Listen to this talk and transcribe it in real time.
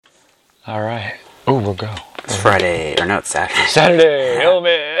All right. Oh, we'll go. It's Friday, or no, it's Saturday. Saturday. Oh,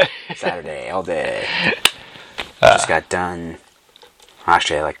 man. Saturday, all day. Just got done.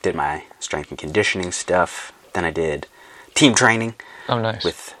 Actually, I did my strength and conditioning stuff. Then I did team training. Oh, nice.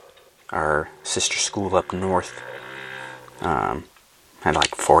 With our sister school up north. Had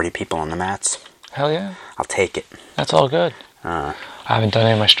 40 people on the mats. Hell yeah. I'll take it. That's all good. I haven't done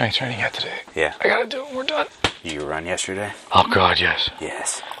any of my strength training yet today. Yeah. I gotta do it when we're done. Did you run yesterday? Oh, God, yes.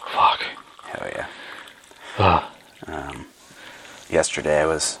 Yes. Fuck. Hell yeah. Yesterday I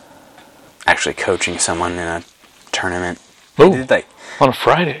was actually coaching someone in a tournament. Oh, on a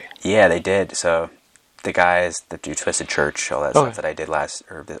Friday. Yeah, they did. So the guys that do Twisted Church, all that stuff that I did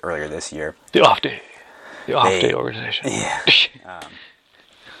earlier this year. The off day. The off day organization. Yeah.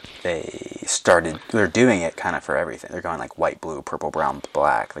 They're doing it kind of for everything. They're going white, blue, purple, brown,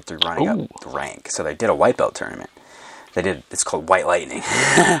 black. They're running up the rank. So they did a white belt tournament. It's called White Lightning.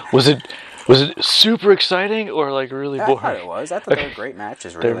 Was it super exciting or really boring? I thought it was. I thought they were great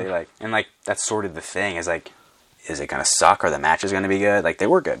matches, really. And that's sort of the thing is is it going to suck or the match is going to be good? They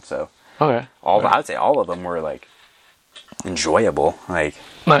were good. So okay. I would say all of them were enjoyable, nice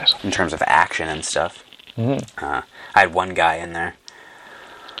in terms of action and stuff. Mm-hmm. I had one guy in there.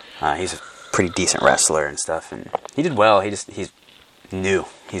 He's a pretty decent wrestler and stuff, and he did well. He's new.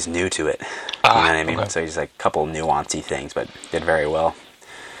 He's new to it. You know what I mean? Okay. So he's a couple nuancy things, but did very well.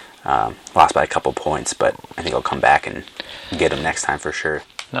 Lost by a couple points, but I think he'll come back and get him next time for sure.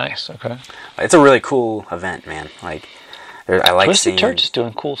 Nice. Okay. It's a really cool event, man. I like Twisted Church is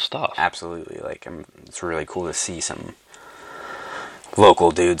doing cool stuff. Absolutely. It's really cool to see some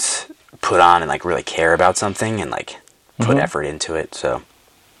local dudes put on and really care about something and put effort into it. So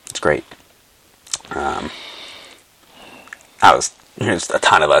it's great. There's a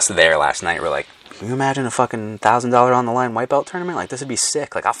ton of us there last night. We're can you imagine a fucking $1,000 on the line white belt tournament? This would be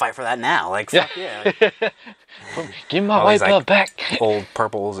sick. I'll fight for that now. Fuck yeah. Give me my white belt back. Old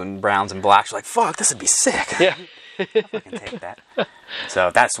purples and browns and blacks. You're fuck, this would be sick. Yeah. I can take that. So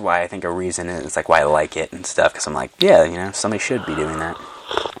that's why I think a reason is why I like it and stuff. Because I'm yeah, somebody should be doing that.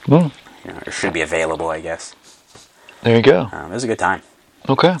 Mm. Or should be available, I guess. There you go. It was a good time.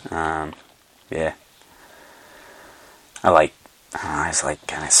 Okay. Yeah. I just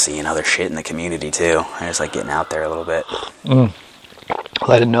kind of seeing other shit in the community too. I just getting out there a little bit.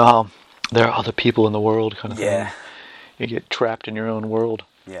 Letting know how there are other people in the world, kind of thing. Yeah. You get trapped in your own world.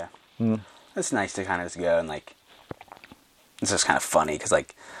 Yeah. It's nice to kind of just go and it's just kind of funny because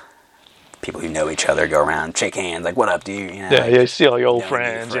people who know each other go around, shake hands, what up, dude? Yeah, you see all your old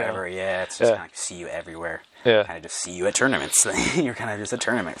friends. Forever. Yeah, it's just see you everywhere. Yeah. Kind of just see you at tournaments. You're kind of just a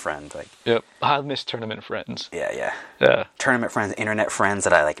tournament friend. Yep. I miss tournament friends. Yeah. Yeah. Tournament friends, internet friends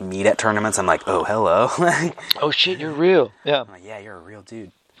that I meet at tournaments. I'm oh, hello. Oh shit, you're real. Yeah. I'm yeah, you're a real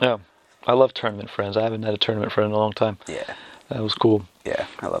dude. Yeah. I love tournament friends. I haven't had a tournament friend in a long time. Yeah. That was cool. Yeah,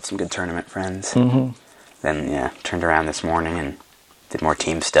 I love some good tournament friends. Mm-hmm. Then turned around this morning and did more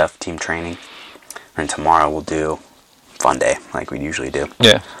team stuff, team training. And tomorrow we'll do fun day like we usually do.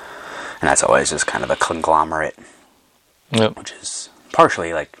 Yeah. And that's always just kind of a conglomerate. Yep. Which is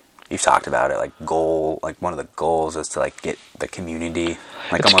partially you've talked about it, goal, one of the goals is to get the community.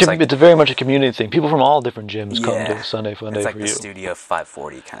 It's very much a community thing. People from all different gyms come to Sunday Fun Day for you. It's the Studio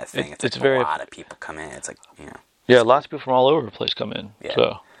 540 kind of thing. It's very, a lot of people come in. It's Yeah, lots of people from all over the place come in. Yeah.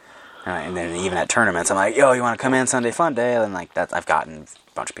 So. And then even at tournaments, I'm yo, you want to come in Sunday Fun Day? And I've gotten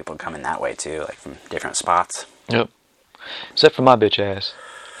a bunch of people come in that way too, from different spots. Yep. Except for my bitch ass.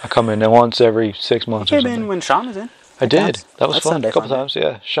 I come in there once every 6 months or something. You came in when Sean was in. I did. That was fun. Sunday a couple fun times,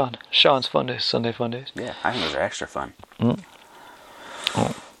 yeah. Sean's Fun Days, Sunday Fun Days. Yeah, I think those are extra fun. Oh.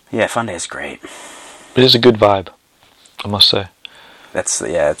 Yeah, Fun Day is great. It is a good vibe, I must say.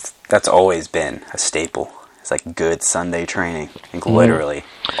 That's always been a staple. It's good Sunday training. Literally,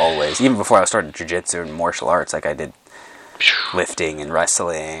 always. Even before I started jiu-jitsu and martial arts, I did lifting and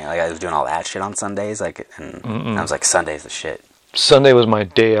wrestling. I was doing all that shit on Sundays. And I was Sunday's the shit. Sunday was my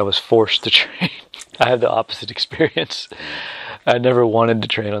day I was forced to train. I had the opposite experience. I never wanted to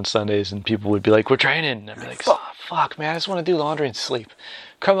train on Sundays, and people would be we're training. And I'd be fuck, man, I just want to do laundry and sleep.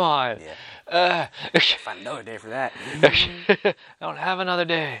 Come on. Yeah. Find another day for that. I don't have another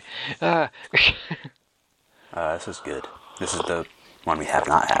day. This is good. This is the one we have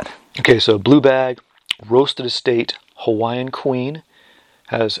not had. Okay, so Blue Bag, Roasted Estate, Hawaiian Queen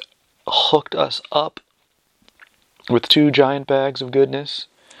has hooked us up with 2 giant bags of goodness.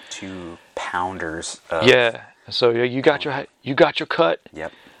 2 pounders of... Yeah. So you got your cut.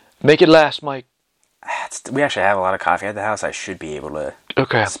 Yep. Make it last, Mike. We actually have a lot of coffee at the house. I should be able to...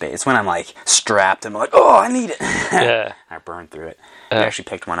 Okay. It's when I'm strapped and I'm oh, I need it. Yeah. I burned through it. We actually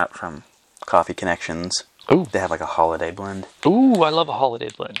picked one up from Coffee Connections. Ooh. They have like a holiday blend. Ooh, I love a holiday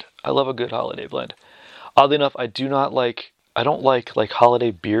blend. I love a good holiday blend. Oddly enough, I don't like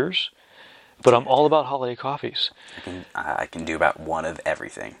holiday beers, but I'm all about holiday coffees. I can do about one of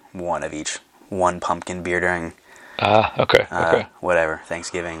everything. One of each. One pumpkin beer during Okay. whatever,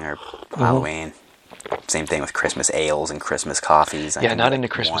 Thanksgiving or Halloween. Same thing with Christmas ales and Christmas coffees. Yeah, not into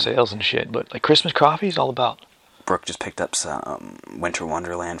Christmas ales and shit, but like Christmas coffees, all about. Brooke just picked up some Winter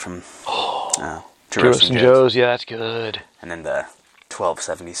Wonderland from Gyros and Joe's. Yeah, that's good. And then the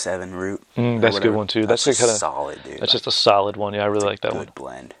 1277 root. That's a good one too. That's kind of solid, dude. That's just a solid one. Yeah, I really like that one. Good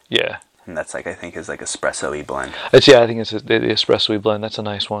blend. Yeah. And that's like, I think is like espresso-y blend. I think it's the espresso-y blend. That's a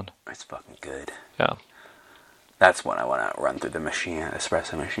nice one. It's fucking good. Yeah. That's one I want to run through the machine,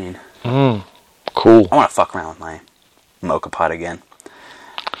 espresso machine. Cool. I want to fuck around with my mocha pot again.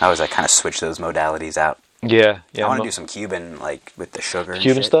 I kind of switch those modalities out. Yeah. I want to do some Cuban, like with the sugar. Cuban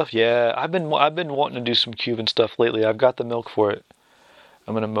and shit. stuff. Yeah, I've been wanting to do some Cuban stuff lately. I've got the milk for it.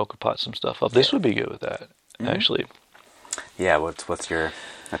 I'm gonna mocha pot some stuff up. This would be good with that, actually. Yeah. What's your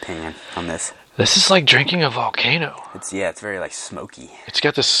opinion on this? This is like drinking a volcano. It's very like smoky. It's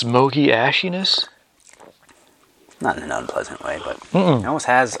got the smoky ashiness. Not in an unpleasant way, but it almost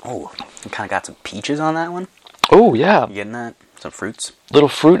has. Oh, it kind of got some peaches on that one. Oh yeah. You getting that? Some fruits. Little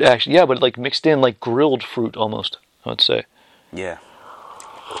fruit, actually. Yeah, but like mixed in, like grilled fruit almost. I would say. Yeah.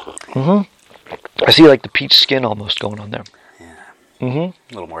 I see like the peach skin almost going on there. Yeah. A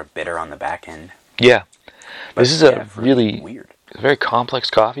little more bitter on the back end. Yeah. But this is a really weird, very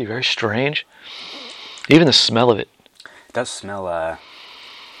complex coffee. Very strange. Even the smell of it. It does smell.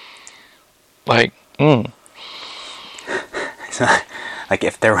 Like. Like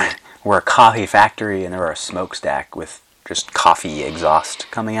if there were a coffee factory and there were a smokestack with just coffee exhaust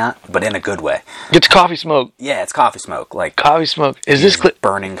coming out, but in a good way. It's coffee smoke. Yeah, it's coffee smoke. Like coffee smoke. Is this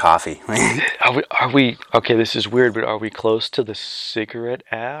burning coffee? Are we? Okay, this is weird, but are we close to the cigarette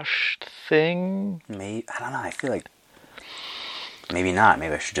ash thing? Maybe, I don't know. I feel like maybe not.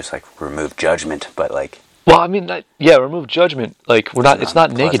 Maybe I should just like remove judgment. But like, well, I mean, remove judgment. Like we're not. It's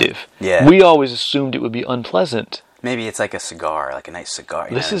not negative. Yeah. We always assumed it would be unpleasant. Maybe it's like a cigar, like a nice cigar.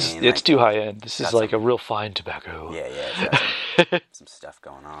 This is, it's like, too high end. This is like a real fine tobacco. Yeah, it's got some stuff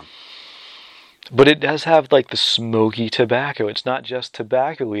going on. But it does have like the smoky tobacco. It's not just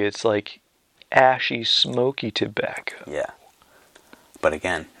tobacco-y. It's like ashy, smoky tobacco. Yeah. But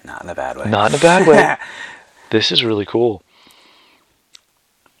again, not in a bad way. Not in a bad way. This is really cool.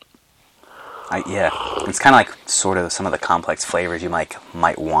 It's kind of like sort of some of the complex flavors you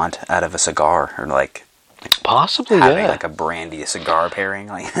might want out of a cigar, or like possibly having like a brandy cigar pairing.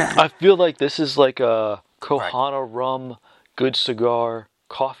 Like I feel like this is like a Kohana rum, good cigar,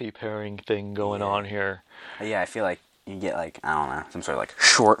 coffee pairing thing going on here. Yeah, I feel like you get like, I don't know, some sort of like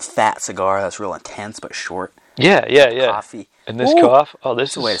short, fat cigar that's real intense but short. Yeah. Coffee. And this cough, this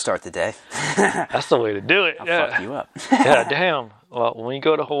is the way to start the day. That's the way to do it. I'll fuck you up. Yeah, damn. Well, when you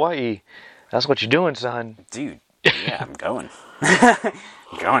go to Hawaii, that's what you're doing, son. Dude, yeah, I'm going.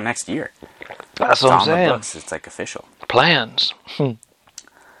 I'm going next year. That's what I'm saying. The books. It's like official. Plans.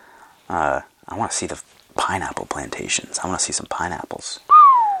 I want to see the pineapple plantations. I want to see some pineapples.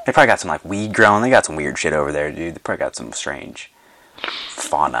 They probably got some like weed growing. They got some weird shit over there, dude. They probably got some strange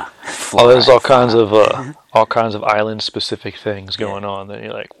fauna. There's all kinds of island specific things going on that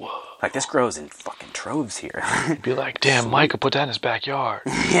you're like, whoa. Like this grows in fucking troves here. You'd be like, damn, Mike could put that in his backyard.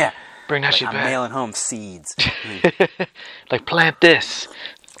 Yeah. Bring that shit back. I'm mailing home seeds. Like, plant this.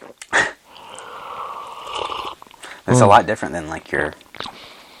 It's a lot different than like your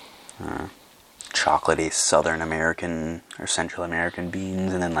chocolatey Southern American or Central American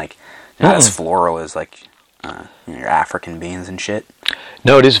beans, and then like not as floral as like your African beans and shit.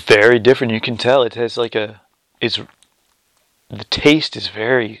 No, it is very different. You can tell it has like the taste is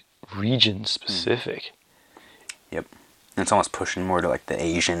very region specific. Yep. And it's almost pushing more to like the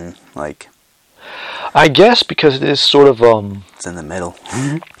Asian, like. I guess because it is sort of it's in the middle.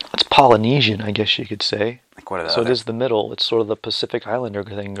 It's Polynesian, I guess you could say. Like what are the it is the middle. It's sort of the Pacific Islander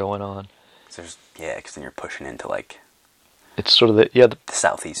thing going on. Because then you're pushing into like. It's sort of the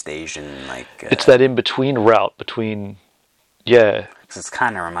Southeast Asian, like. It's that in between route between. Yeah. Because it's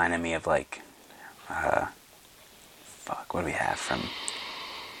kind of reminding me of like. Fuck, what do we have from.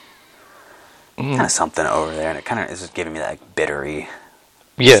 Kind of something over there, and it kind of is just giving me that like, bittery.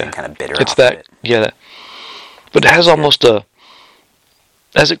 Yeah. Kind of bitter. It's that. It. Yeah. But it has almost a.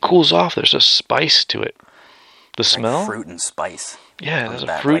 As it cools off, there's a spice to it. The smell? Like fruit and spice. Yeah, there's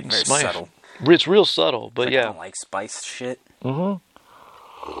a fruit and spice. Subtle. It's real subtle, but I don't like spiced shit. Mm-hmm.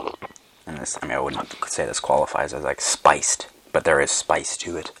 And this, I mean, I wouldn't say this qualifies as like spiced, but there is spice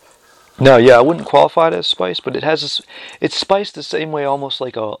to it. No, yeah, I wouldn't qualify it as spiced, but it has this, it's spiced the same way, almost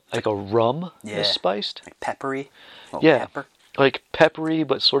like a rum is spiced. Like peppery. Yeah, Pepper. like peppery,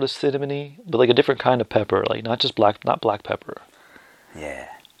 but sort of cinnamony, but like a different kind of pepper, like not just black, not black pepper. Yeah,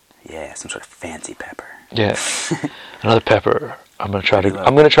 yeah, some sort of fancy pepper. Yeah, another pepper. I'm gonna try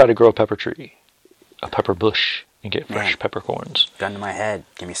to grow a pepper tree, a pepper bush, and get fresh peppercorns. Gun to my head.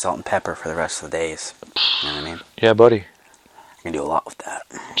 Give me salt and pepper for the rest of the days. You know what I mean? Yeah, buddy. I can do a lot with that.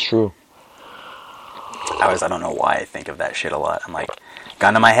 It's true. I don't know why I think of that shit a lot. I'm like,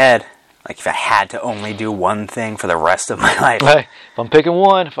 gun to my head. Like, if I had to only do one thing for the rest of my life. Hey, if I'm picking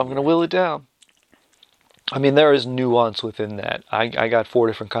one, if I'm going to will it down. I mean, there is nuance within that. I got 4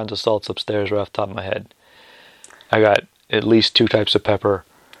 different kinds of salts upstairs right off the top of my head. I got at least 2 types of pepper.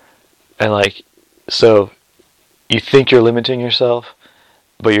 And, like, so you think you're limiting yourself,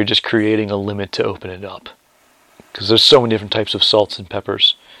 but you're just creating a limit to open it up. Because there's so many different types of salts and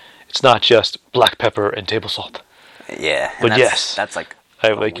peppers. It's not just black pepper and table salt. Yeah. But yes. That's like...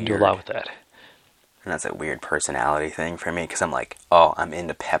 I can do a lot with that. And that's a weird personality thing for me, because I'm like, oh, I'm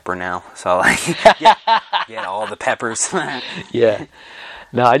into pepper now. So, like, get all the peppers. Yeah.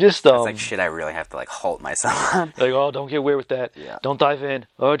 No, I just... it's like shit I really have to, like, halt myself on. Like, oh, don't get weird with that. Yeah. Don't dive in.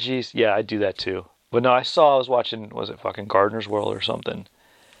 Oh, jeez. Yeah, I do that too. But no, I was watching, was it fucking Gardener's World or something?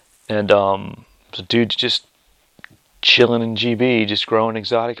 And, so dude just chilling in GB, just growing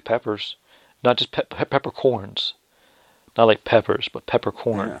exotic peppers. Not just peppercorns. Not like peppers, but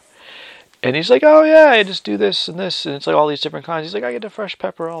peppercorn. Yeah. And he's like, oh yeah, I just do this and this, and it's like all these different kinds. He's like, I get a fresh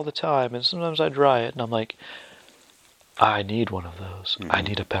pepper all the time, and sometimes I dry it. And I'm like, I need one of those. Mm-hmm. I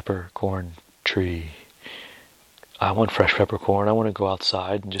need a peppercorn tree. I want fresh peppercorn. I want to go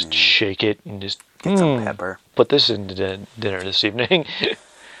outside and just shake it and just get some pepper. Put this into dinner this evening.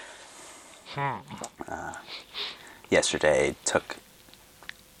 Yesterday took...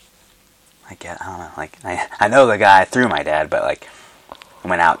 I don't know, like, I know the guy through my dad, but, like, I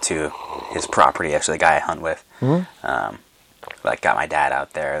went out to his property, actually, the guy I hunt with. Mm-hmm. Like, got my dad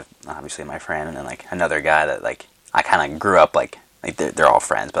out there, obviously my friend, and then, like, another guy that, like, I kind of grew up, like they're all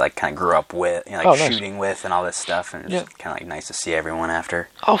friends, but, like, kind of grew up with, you know, like, shooting with and all this stuff, and it's kind of, like, nice to see everyone after.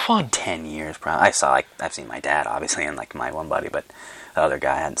 Oh, fun. 10 years, probably. I've seen my dad, obviously, and, like, my one buddy, but the other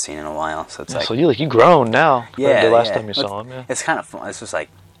guy I hadn't seen in a while, so it's like... So you grown now. Yeah, the last time you saw him, yeah. It's kind of fun. It's just, like,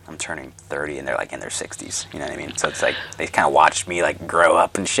 I'm turning 30 and they're like in their 60s, you know what I mean? So it's like they kind of watched me like grow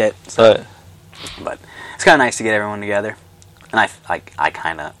up and shit. So, but it's kind of nice to get everyone together, and I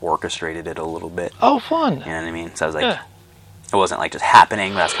kind of orchestrated it a little bit. Oh, fun! You know what I mean? So I was like, it wasn't like just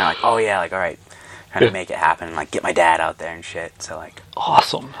happening, but I was kind of like, oh yeah, like all right, trying to make it happen and like get my dad out there and shit. So like,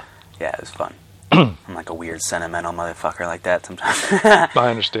 awesome. Yeah, it was fun. I'm like a weird sentimental motherfucker like that sometimes. I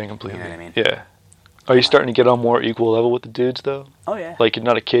understand completely. You know what I mean? Yeah. Are you starting to get on more equal level with the dudes, though? Oh, yeah. Like, you're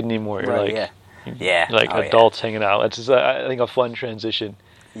not a kid anymore. You're like adults hanging out. It's just, I think, a fun transition.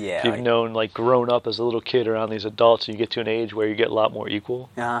 Yeah. You've known, like, grown up as a little kid around these adults, and you get to an age where you get a lot more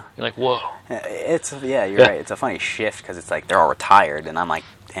equal. Uh-huh. You're like, whoa. You're right. It's a funny shift, because it's like they're all retired, and I'm, like,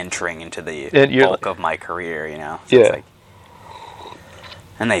 entering into the bulk of my career, you know? So it's like,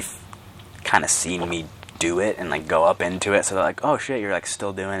 and they've kind of seen me do it and like go up into it, so they're like, oh shit, you're like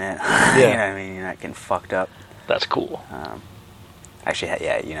still doing it. Yeah. You know what I mean? You're not getting fucked up. That's cool. Actually,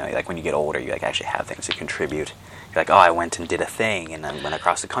 yeah, you know, like when you get older, you like actually have things to contribute. You're like, oh, I went and did a thing, and then went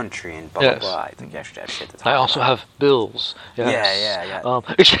across the country, and blah blah blah. I think you actually have shit to talk about. I also have bills. Yes. Yeah.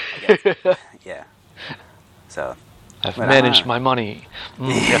 Yeah. So I've managed my money.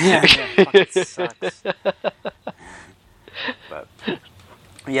 Yeah, fucking sucks. But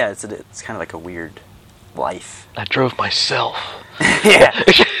yeah, it's kind of like a weird life. I drove myself. Yeah.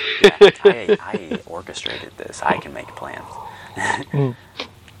 I orchestrated this. I can make plans.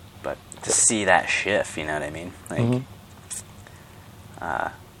 But to see that shift, you know what I mean? Like,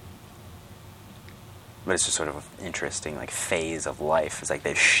 but it's just sort of an interesting like phase of life. It's like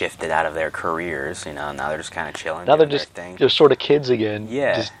they've shifted out of their careers, you know, and now they're just kind of chilling. Now they're sort of kids again.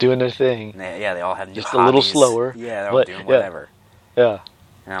 Yeah. Just doing their thing. They all have new just hobbies. A little slower. Yeah, they're all doing whatever. Yeah.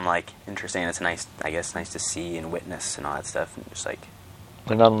 And I'm like, interesting. It's nice, I guess, nice to see and witness and all that stuff. And just like,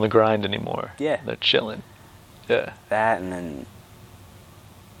 they're not on the grind anymore. Yeah. They're chilling. Yeah. That, and then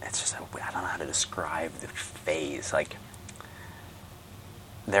it's just, I don't know how to describe the phase. Like,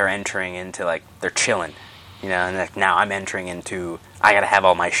 they're entering into, like, they're chilling, you know, and like now I'm entering into, I gotta have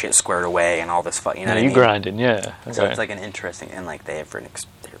all my shit squared away and all this fuck, you know what I mean? You grinding, yeah. Okay. So it's like an interesting, and like they're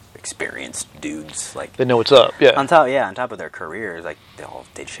experienced dudes, like they know what's up, yeah. On top of their careers, like they all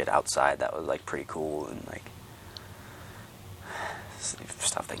did shit outside that was like pretty cool, and like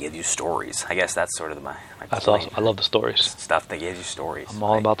stuff that gives you stories. I guess that's sort of my That's point. awesome. I love the stories. Stuff that gives you stories. I'm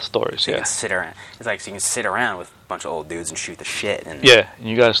all about the stories. So you Yeah. can sit around. It's like so you can sit around with a bunch of old dudes and shoot the shit. And Yeah, and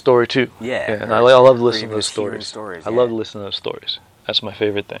you got a story too. Yeah, And I love to listen to even those just hearing stories. stories, I yeah. love to listen to those stories. That's my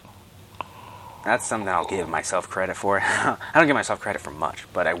favorite thing. That's something I'll give myself credit for. I don't give myself credit for much,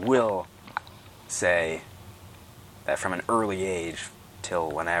 but I will say that from an early age till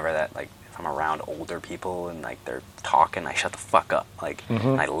whenever that, like, if I'm around older people and like they're talking, I shut the fuck up. Like,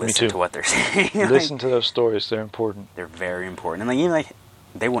 and I listen to what they're saying. Listen to those stories; they're important. They're very important, and like even like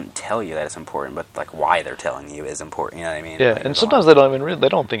they wouldn't tell you that it's important, but like why they're telling you is important. You know what I mean? Yeah, like, and sometimes they don't even they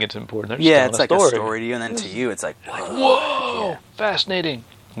don't think it's important. They're just yeah, telling it's a like story. a story to you, and then to you, it's like Whoa, Yeah. fascinating.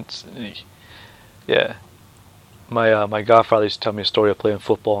 Yeah, my godfather used to tell me a story of playing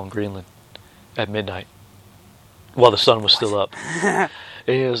football in Greenland at midnight while the sun was still up. And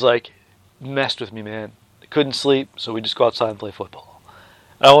he was like, messed with me, man. I couldn't sleep, so we just go outside and play football.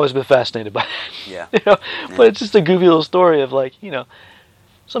 I've always been fascinated by it. Yeah. But it's just a goofy little story of like,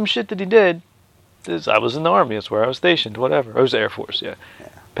 some shit that he did. I was in the Army, that's where I was stationed, whatever. I was Air Force, yeah.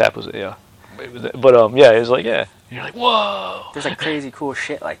 Pap was, yeah. But, it was like, yeah. And you're like, whoa. There's like crazy cool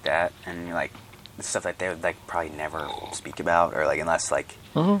shit like that, and you're like, stuff like they would like probably never speak about, or like unless like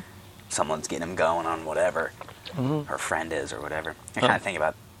someone's getting them going on whatever, or a friend is or whatever. I kind of think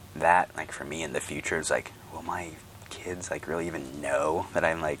about that, like for me in the future, it's like, will my kids like really even know that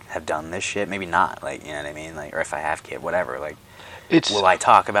I'm like have done this shit? Maybe not, like, you know what I mean? Like, or if I have kid, whatever, like, will I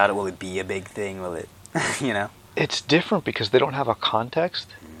talk about it? Will it be a big thing? Will it, It's different because they don't have a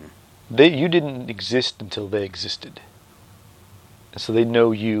context. You didn't exist until they existed. And so they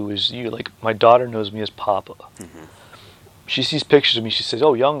know you as you. Like, my daughter knows me as Papa. She sees pictures of me, she says,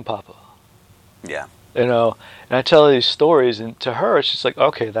 oh, young Papa. Yeah. And I tell her these stories, and to her, it's just like,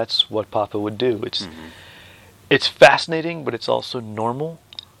 okay, that's what Papa would do. It's fascinating, but it's also normal.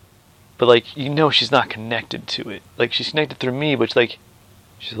 But, like, she's not connected to it. Like, she's connected through me, but it's like,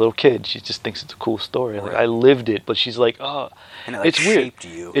 she's a little kid. She just thinks it's a cool story. Like, I lived it, but she's like, oh, and it, like, it's weird. Shaped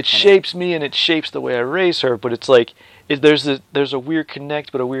you. It shapes me, and it shapes the way I raise her, but it's like, there's a weird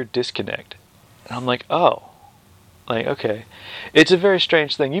connect, but a weird disconnect. And I'm like, oh. Like, okay. It's a very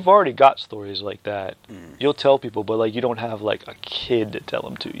strange thing. You've already got stories like that. You'll tell people, but, like, you don't have, like, a kid to tell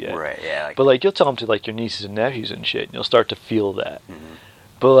them to yet. Right, yeah. Like, but, like, you'll tell them to, like, your nieces and nephews and shit, and you'll start to feel that.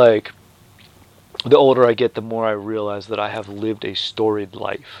 But, like, the older I get, the more I realize that I have lived a storied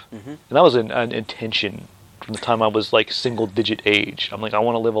life. And that was an intention from the time I was, like, single-digit age. I'm like, I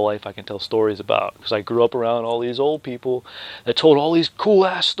want to live a life I can tell stories about. Because I grew up around all these old people that told all these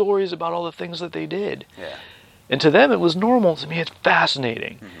cool-ass stories about all the things that they did. Yeah. And to them, it was normal. To me, it's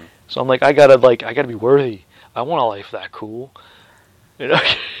fascinating. So I'm like, I gotta be worthy. I want a life that cool. Yeah.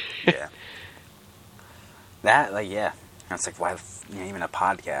 That, like, yeah. That's like why, even a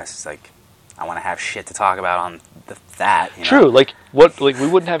podcast, it's like, I want to have shit to talk about on that. True. Like, we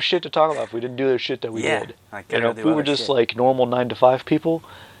wouldn't have shit to talk about if we didn't do the shit that we did. Like, if we were just like normal 9-to-5 people,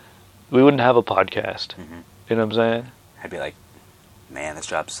 we wouldn't have a podcast. You know what I'm saying? I'd be like, man, this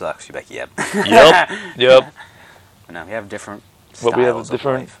job sucks. You'd be like, yep. Yep. No, we have different But we have styles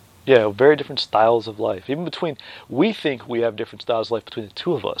different, of life. very different styles of life. Even we think we have different styles of life between the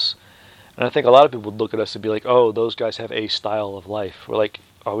two of us. And I think a lot of people would look at us and be like, oh, those guys have a style of life. We're like,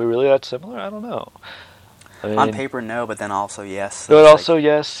 are we really that similar? I don't know. I mean, on paper, no, but then also yes. But also,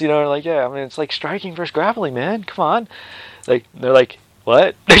 yes, like, yeah, I mean, it's like striking versus grappling, man. Come on. Like, they're like,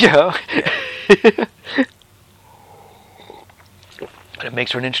 what? And it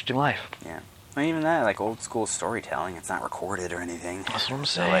makes for an interesting life. Yeah. I mean, even that, like, old school storytelling, it's not recorded or anything. That's what I'm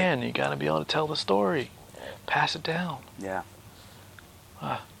saying. So, you gotta be able to tell the story. Pass it down. Yeah.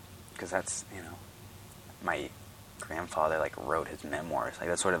 Because that's, my grandfather, like, wrote his memoirs. Like,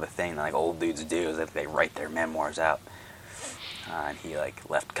 that's sort of a thing that, like, old dudes do, is that they write their memoirs out. And he, like,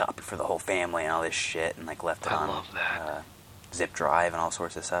 left copy for the whole family and all this shit, and, like, left it on zip drive and all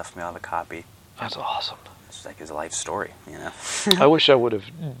sorts of stuff. We all have a copy. That's awesome. It's like his life story, I wish I would have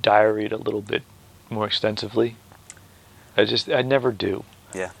diaried a little bit more extensively. I never do.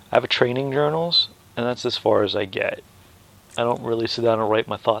 Yeah. I have training journals, and that's as far as I get. I don't really sit down and write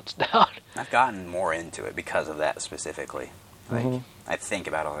my thoughts down. I've gotten more into it because of that specifically. Like, I think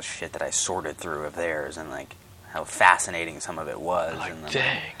about all the shit that I sorted through of theirs, and like how fascinating some of it was. Like, and then,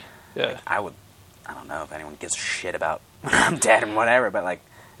 dang. Yeah. Like, I don't know if anyone gives a shit about when I'm dead and whatever, but like,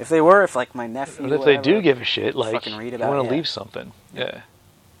 if like my nephew, but if they do give a shit, like, read you about, want to leave something. Yeah.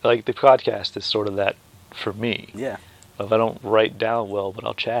 Like, the podcast is sort of that for me. Yeah. If I don't write down well, but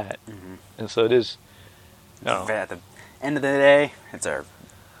I'll chat. And so it is, At the end of the day, it's our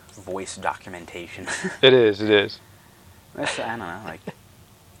voice documentation. It is. I don't know, like,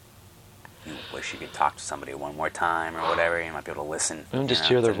 you wish you could talk to somebody one more time or whatever. You might be able to listen. And just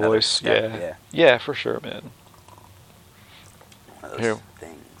hear their voice. Yeah. Yeah, for sure, man. One of those Here.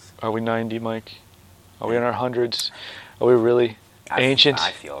 things. Are we 90, Mike? Are we in our hundreds? Are we really ancient?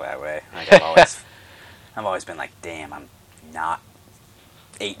 I feel that way. Like, I've always been like, damn, I'm not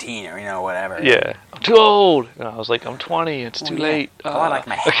 18 or, whatever. Yeah. I'm too old. And I was like, I'm 20. It's too late. A lot of, like,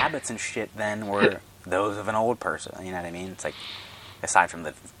 my habits and shit then were those of an old person. You know what I mean? It's like, aside from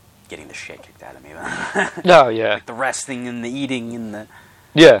the getting the shit kicked out of me. No, yeah. Like the resting and the eating and the...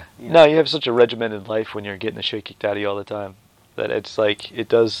 Yeah. You know. No, you have such a regimented life when you're getting the shit kicked out of you all the time. That it's like, it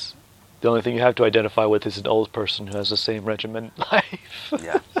does... The only thing you have to identify with is an old person who has the same regimented life.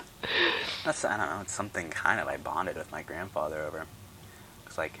 Yeah. I don't know, it's something kind of I bonded with my grandfather over.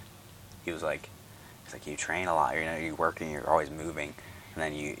 It's like, he was like, you train a lot, you're working, you're always moving. And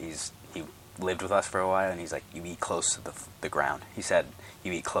then he lived with us for a while, and he's like, you eat close to the ground. He said,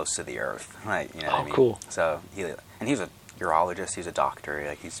 you eat close to the earth. Like, you know what I mean? Cool. So, he was a urologist, he's a doctor,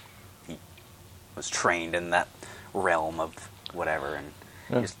 like, he was trained in that realm of whatever, and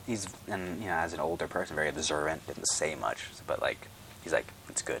he's as an older person, very observant, didn't say much, but, like, he's like,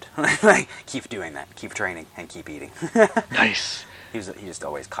 it's good. Like, keep doing that, keep training, and keep eating. Nice. He just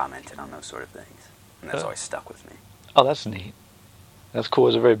always commented on those sort of things, and that's always stuck with me. Oh, that's neat. That's cool.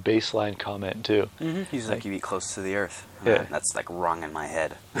 It's a very baseline comment, too. Mm-hmm. He's like, you eat close to the earth. Yeah. That's, like, rung in my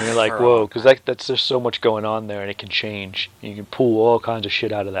head. And you're like, whoa, because that's there's so much going on there, and it can change. You can pull all kinds of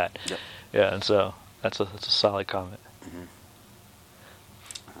shit out of that. Yep. Yeah, and so that's a solid comment. Mm-hmm.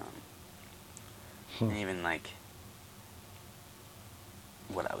 And even, like,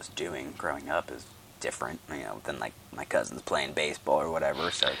 what I was doing growing up is different, than, like, my cousins playing baseball or whatever,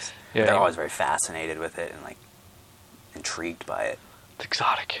 so they're always very fascinated with it and, like, intrigued by it. It's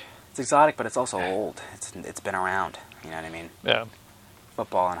exotic. It's exotic, but it's also old. It's been around, you know what I mean? Yeah.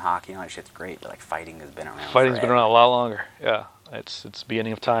 Football and hockey and all that shit's great, but, like, fighting has been around Fighting's forever. been around a lot longer. Yeah. It's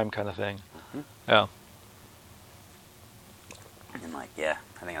beginning of time kind of thing. Mm-hmm. Yeah. And, like, yeah,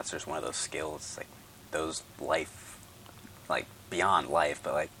 I think that's just one of those skills, like, those life, like, beyond life,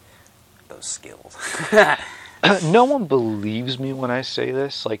 but, like, those skills. No one believes me when I say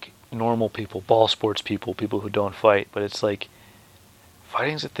this, like, normal people, ball sports people who don't fight, but it's like,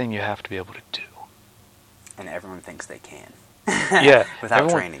 fighting's a thing you have to be able to do. And everyone thinks they can. Yeah. Without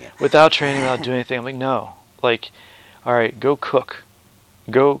training it. Without training, without doing anything. I'm like, no. Like, all right, go cook.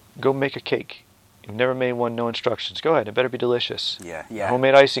 Go make a cake. You've never made one, no instructions. Go ahead. It better be delicious. Yeah.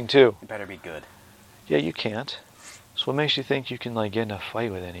 Homemade icing, too. It better be good. Yeah, you can't. So what makes you think you can, like, get in a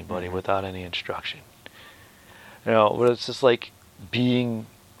fight with anybody without any instruction? But it's just like being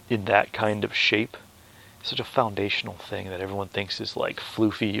in that kind of shape. Such a foundational thing that everyone thinks is, like,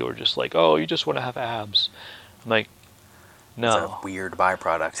 floofy or just like, oh, you just want to have abs. I'm like, no. It's a weird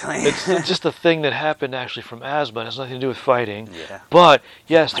byproduct. It's just a thing that happened actually from asthma. It has nothing to do with fighting. Yeah. But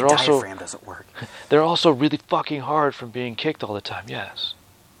yes, My diaphragm doesn't work. They're also really fucking hard from being kicked all the time. Yes,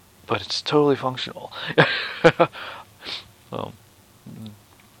 but it's totally functional.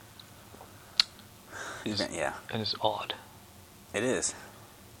 Yeah. And it's odd. It is.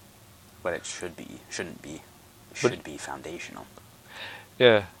 But it shouldn't be. It should be foundational.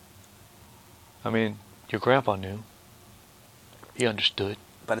 Yeah. I mean, your grandpa knew. He understood.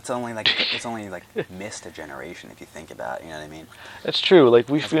 But it's only like missed a generation if you think about it, you know what I mean? That's true. Like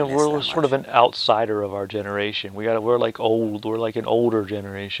we Hasn't feel missed we're that sort of much. an outsider of our generation. We're like old. We're like an older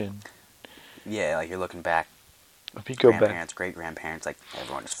generation. Yeah, like you're looking back, If you go back, grandparents, great grandparents, like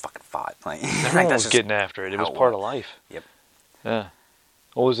everyone just fucking fought. Like everyone that's was just getting after it. It was how it part of was. life. Yep. Yeah.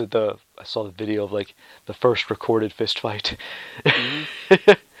 What was it? I saw the video of like the first recorded fist fight.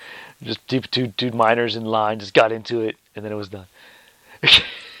 Mm-hmm. Just two miners in line just got into it, and then it was done.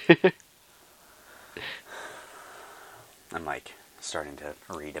 I'm like starting to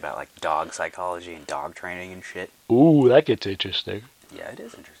read about like dog psychology and dog training and shit. Ooh, that gets interesting. Yeah, it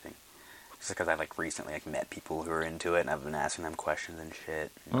is interesting. Just because I've like recently like met people who are into it and I've been asking them questions and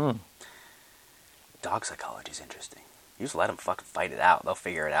shit. Dog psychology is interesting. You just let them fucking fight it out. They'll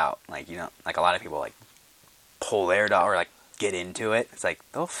figure it out. Like, like a lot of people like pull their dog or like get into it. It's like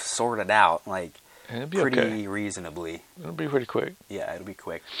they'll sort it out like It'll be pretty reasonably. It'll be pretty quick. Yeah, it'll be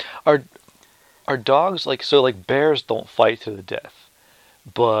quick. Are dogs like bears don't fight to the death,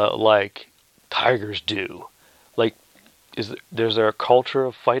 but like tigers do. Like, is there a culture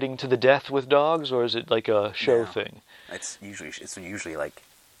of fighting to the death with dogs, or is it like a show thing? It's usually like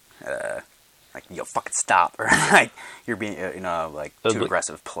fucking stop, or like you're being like too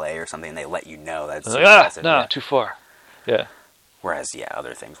aggressive play or something, and they let you know that's too aggressive. No, too far. Yeah. Whereas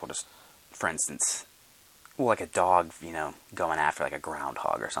other things will just, for instance, Well, like a dog, you know, going after like a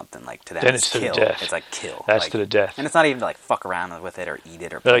groundhog or something, like to them Then it's it's to the kill. death. It's like kill. That's like, to the death. And it's not even to like fuck around with it or eat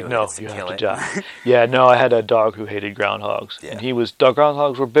it or They're play like, with no, it. It's to you have kill to it. die. Yeah, no, I had a dog who hated groundhogs. Yeah. And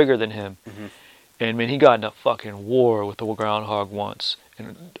groundhogs were bigger than him. Mm-hmm. And man, he got in a fucking war with the groundhog once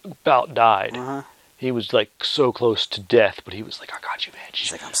and about died. Uh-huh. He was like so close to death, but he was like, I got you, bitch.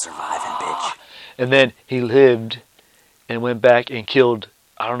 He's like, I'm surviving, bitch. And then he lived and went back and killed,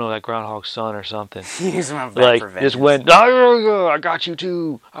 I don't know, that groundhog's son or something. He just went back Like, for just vengeance. went, "Ah, I got you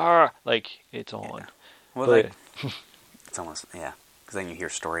too. Ah." Like, it's on. Yeah. Well, But- like, it's almost, yeah. Because then you hear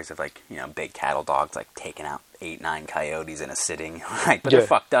stories of, like, you know, big cattle dogs, like, taking out 8-9 coyotes in a sitting. Like, but Yeah. they're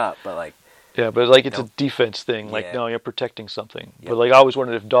fucked up, but, like, Yeah, but like it's Nope. a defense thing. Like, Yeah. no, you're protecting something. Yep. But like, I always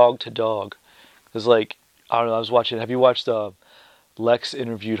wondered if dog to dog, because like, I don't know. I was watching. Have you watched Lex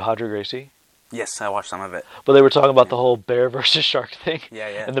interviewed Hodger Gracie? yes, I watched some of it. But they were talking about the whole bear versus shark thing. Yeah,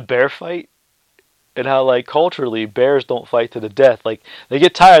 yeah. And the bear fight, and how like culturally bears don't fight to the death. Like they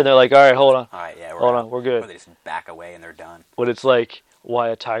get tired, and they're like, all right, hold on. All right, yeah, Hold out. on, we're good. Or they just back away and they're done. But it's like why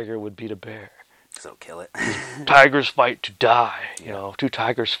a tiger would beat a bear. So kill it. Tigers fight to die. You Yeah. know, two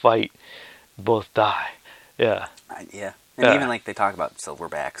tigers fight, both die. Yeah. Yeah. And Yeah. even, like, they talk about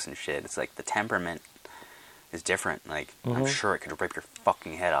silverbacks and shit. It's like the temperament is different. Like, I'm Mhm. sure it could rip your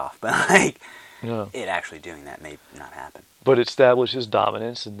fucking head off. But, like, Yeah. it actually doing that may not happen. But it establishes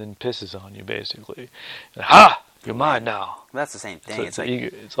dominance and then pisses on you, basically. Ha! You're mine now. But that's the same thing. So it's like,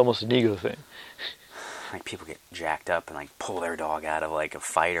 it's almost an ego thing. like, people get jacked up and, like, pull their dog out of, like, a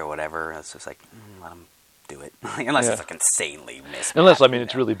fight or whatever. It's just like, let them do it. Like, unless Yeah. it's, like, insanely mismatched. Unless, I mean, you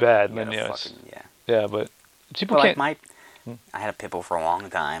it's know. really bad. You Then, gotta yeah, it's- fucking, yeah. yeah, but people But, can't. like, I had a pit bull for a long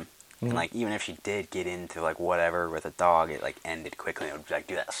time. Mhm. And, like, even if she did get into, like, whatever with a dog, it, like, ended quickly. It would, like,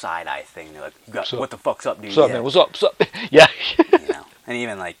 do that side-eye thing. They're like, What's up? what the fuck's up, dude? What's up, Yeah. man? What's up? What's up? Yeah. You know? And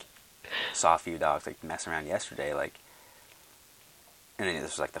even, like, saw a few dogs, like, mess around yesterday, like, and then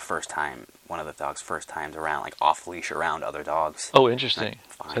this was, like, the first time, one of the dogs' first times around, like, off-leash around other dogs. Oh, interesting. Like,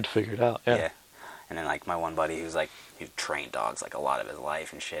 fine. Had to figure it out. Yeah. And then, like, my one buddy who's, like, he trained dogs, like, a lot of his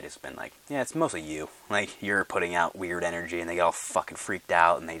life and shit, it's been like, yeah, it's mostly you. Like, you're putting out weird energy, and they get all fucking freaked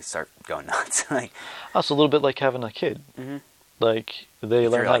out, and they start going nuts. Like, That's a little bit like having a kid. mm-hmm. Like, they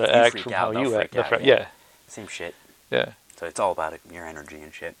If learn you're, how like, to you act freak from out, how they'll you freak act. out, Yeah. Same shit. Yeah. So it's all about your energy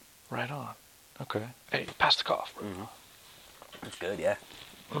and shit. Right on. Okay. Hey, pass the cough, bro. It's good, yeah.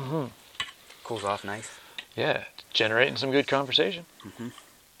 Mm-hmm. Cools off nice. Yeah. Generating some good conversation.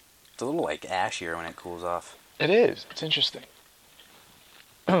 It's a little, like, ashier when it cools off. It is. It's interesting.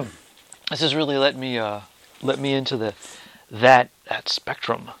 This has really let me into that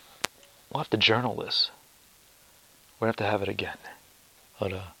spectrum. We'll have to journal this. We'll have to have it again. But I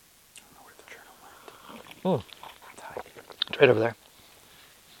don't know where the journal went. It's hiding. it's right over there.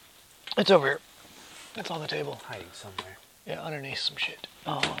 It's over here. It's on the table. Hiding somewhere. Yeah, underneath some shit.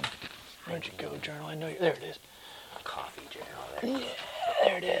 Where'd you go, journal? I know you. There it is. Coffee journal there. Yeah,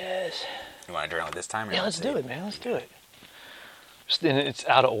 there it is. You want to journal this time? Or Yeah, let's do it, man. Let's do it. And it's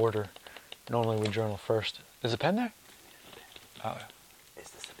out of order. Normally we journal first. Is the pen there? Oh, Is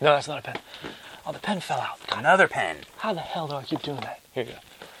this no, that's not a pen. Oh, the pen fell out. God, another pen? how the hell do I keep doing that? Here you go.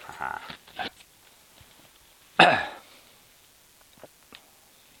 Uh-huh.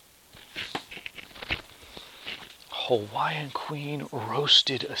 Hawaiian Queen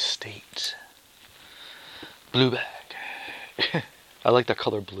Roasted Estate. Blue bag. I like the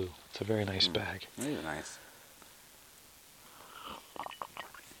color blue. It's a very nice bag. It is nice.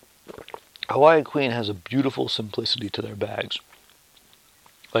 Hawaiian Queen has a beautiful simplicity to their bags.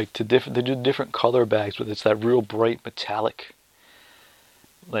 Like they do different color bags, but it's that real bright metallic.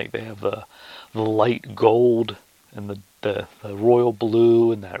 Like they have the light gold and the royal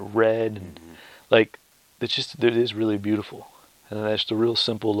blue and that red and like it is really beautiful. And then that's the real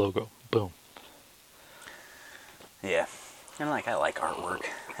simple logo. Boom. Yeah. And I like artwork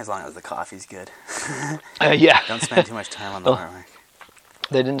as long as the coffee's good. Yeah. Don't spend too much time on the Oh. artwork.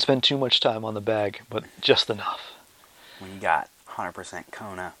 They didn't spend too much time on the bag, but just enough. When you got 100%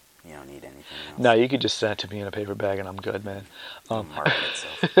 Kona, you don't need anything else. No, you could just send it to me in a paper bag and I'm good, man. The market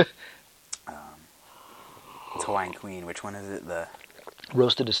itself. It's Hawaiian Queen. Which one is it? The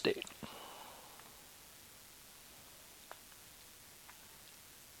Roasted Estate.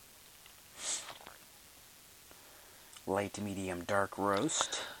 light, medium, dark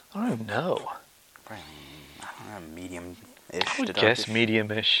roast. I don't even know. Probably, I don't know, medium-ish I would to guess darkish.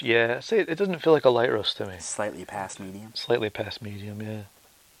 medium-ish. Yeah, say it doesn't feel like a light roast to me. Slightly past medium. Slightly past medium, yeah.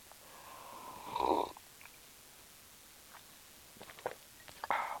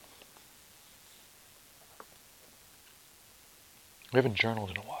 We haven't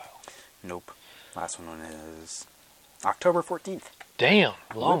journaled in a while. Nope. Last one is October 14th. Damn,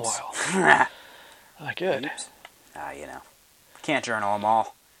 long while. Not good. Oops. You know, can't journal them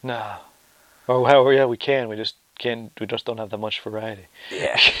all. Nah. Oh, well, yeah, we can. We just can't. We just don't have that much variety.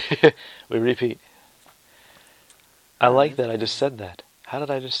 Yeah. We repeat. I like that I just said that. How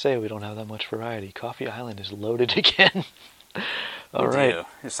did I just say we don't have that much variety? Coffee Island is loaded again. All right.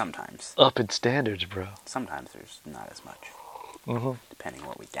 Sometimes. Up in standards, bro. Sometimes there's not as much. Mm-hmm. Depending on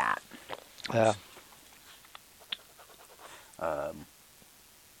what we got. Yeah. What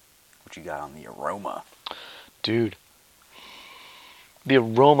you got on the aroma? Dude. The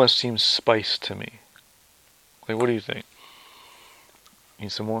aroma seems spiced to me. Like, what do you think?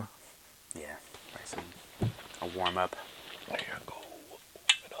 Need some more? Yeah. A warm up. There you go. Warm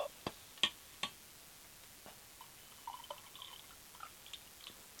it up.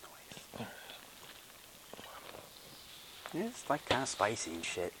 Yeah, it's like kind of spicy and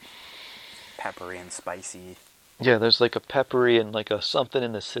shit. Peppery and spicy. Yeah, there's like a peppery and like a something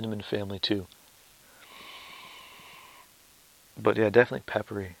in the cinnamon family too. But yeah, definitely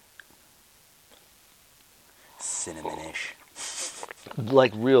peppery. Cinnamonish.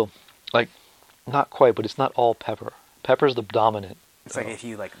 Like real, like not quite, but it's not all pepper. Pepper's the dominant. It's like if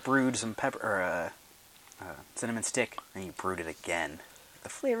you like brewed some pepper or cinnamon stick and you brewed it again. The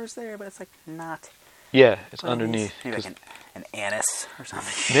flavor's there, but it's like not. Yeah, it's underneath. Maybe like an anise or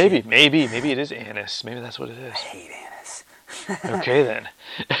something. Maybe it is anise. Maybe that's what it is. I hate anise. Okay then.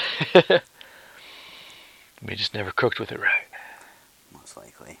 We just never cooked with it right. Most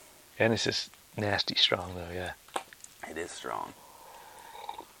likely. Anise is nasty strong though, yeah. It is strong.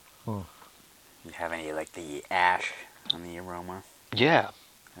 Hmm. You have any like the ash on the aroma? Yeah.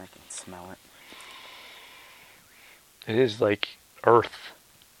 I can smell it. It is like earth,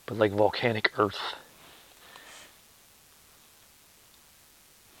 but like volcanic earth.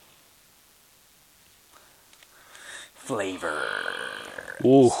 Flavor.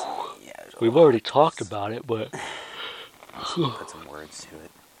 Ooh. Yeah, We've already talked about it, but put some words to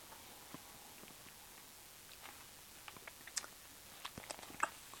it.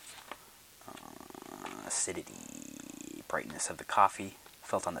 Acidity. Brightness of the coffee.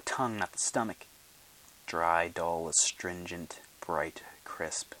 Felt on the tongue, not the stomach. Dry, dull, astringent, bright,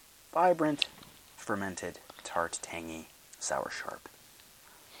 crisp, vibrant, fermented, tart, tangy, sour, sharp.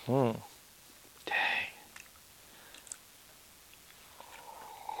 Dang.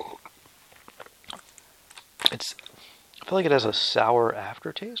 I feel like it has a sour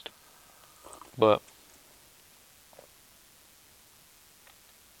aftertaste, but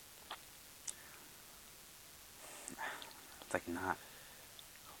it's like not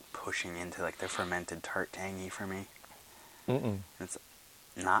pushing into like the fermented tart tangy for me. It's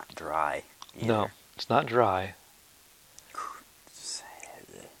not dry either. No, it's not dry. It's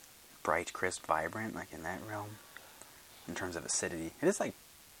bright, crisp, vibrant, like in that realm. In terms of acidity, it is like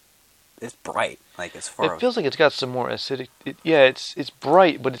it's bright. Like as far It feels like it's got some more acidic. It's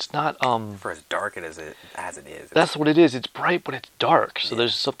bright, but it's not. For as dark as it is. That's what it is. It's bright, but it's dark. So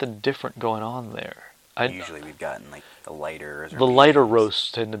there's something different going on there. Usually we've gotten like the lighter. The lighter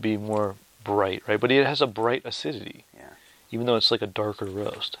roasts tend to be more bright, right? But it has a bright acidity. Yeah. Even though it's like a darker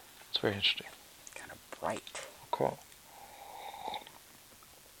roast. It's very interesting. Kind of bright. Cool.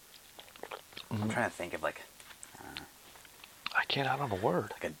 I'm trying to think of like. I can't out on a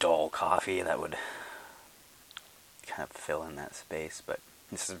word. Like a dull coffee that would kind of fill in that space, but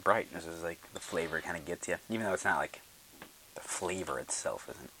this is bright. This is like the flavor kind of gets you, even though it's not like the flavor itself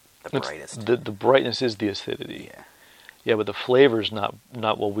isn't the brightest. The brightness is the acidity. Yeah. Yeah, but the flavor's not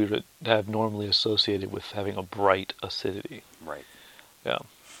what we would have normally associated with having a bright acidity. Right. Yeah.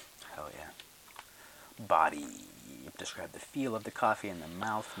 Hell yeah. Body. Describe the feel of the coffee in the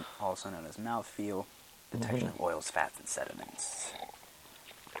mouth, also known as mouthfeel. Detection of oils, fats, and sediments.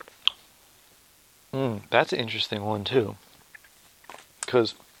 That's an interesting one too.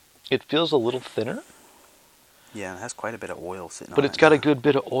 Because it feels a little thinner. Yeah, it has quite a bit of oil sitting on it. But it's got a good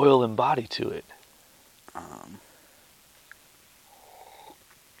bit of oil and body to it. I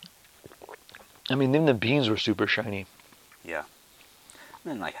mean, then the beans were super shiny. Yeah.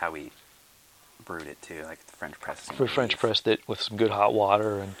 And then like how we brewed it too, like the French press. We French pressed it with some good hot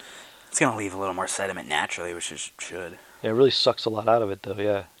water and... It's going to leave a little more sediment naturally, which it should. Yeah, it really sucks a lot out of it, though,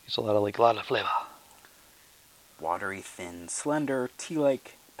 yeah. It's a lot of flavor. Watery, thin, slender,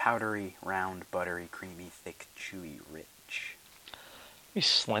 tea-like, powdery, round, buttery, creamy, thick, chewy, rich. Maybe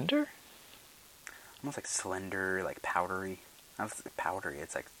slender? Almost like slender, like powdery. I was powdery,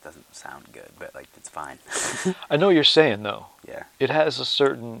 it's like, doesn't sound good, but like, it's fine. I know what you're saying, though. Yeah. It has a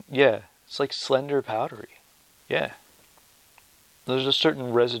certain, it's like slender powdery. Yeah. There's a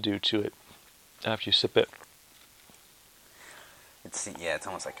certain residue to it. after you sip it. It's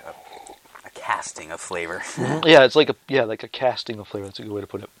almost like a casting of flavor. Yeah, it's like a casting of flavor. That's a good way to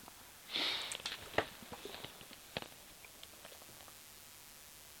put it.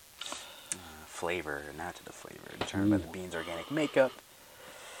 Flavor, not to the flavor. Determined by the bean's organic makeup.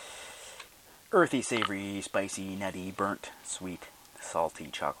 Earthy, savory, spicy, nutty, burnt, sweet, salty,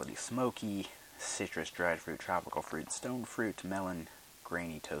 chocolatey, smoky, citrus, dried fruit, tropical fruit, stone fruit, melon,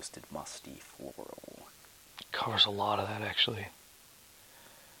 grainy, toasted, musty, floral. Covers a lot of that, actually.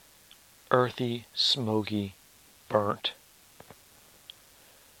 Earthy, smoky, burnt.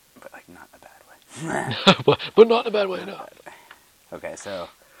 But, like, not in a bad way. but not in a bad way, no. Okay, so...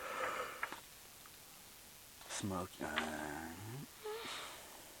 Smoke...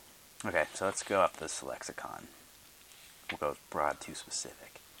 Okay, so let's go up this lexicon. We'll go broad to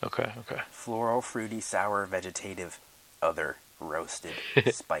specific. Okay. Floral, fruity, sour, vegetative, other, roasted,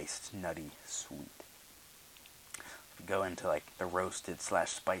 spiced, nutty, sweet. We go into like the roasted /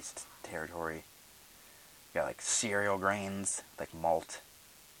 spiced territory. You got like cereal grains, like malt,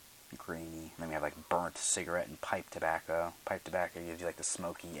 grainy. And then we have like burnt cigarette and pipe tobacco. Pipe tobacco gives you like the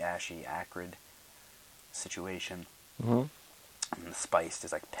smoky, ashy, acrid situation. Mm-hmm. And the spiced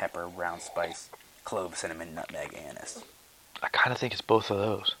is like pepper, brown spice, clove, cinnamon, nutmeg, anise. I kind of think it's both of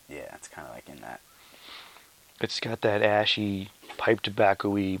those. Yeah, it's kind of like in that. It's got that ashy, pipe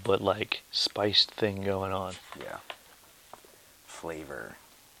tobacco-y, but like spiced thing going on. Yeah. Flavor.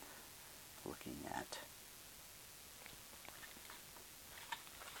 Looking at.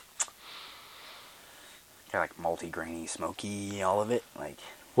 Got like malty, grainy, smoky, all of it. Like.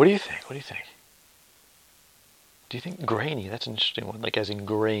 What do you think? Do you think grainy? That's an interesting one. Like as in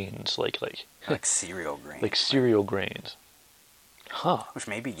grains, like cereal grains. like cereal grains. Huh. Which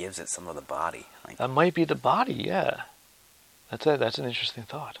maybe gives it some of the body. Like, That might be the body, yeah. That's an interesting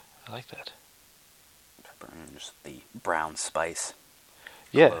thought. I like that. pepper and just the brown spice.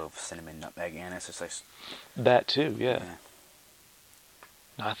 Yeah. Clove, cinnamon, nutmeg, anise. It's like That too, yeah.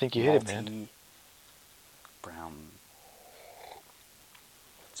 No, I think you hit it, man. Brown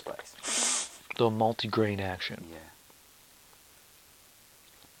spice. The multi-grain action. Yeah.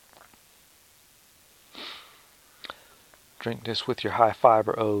 Drink this with your high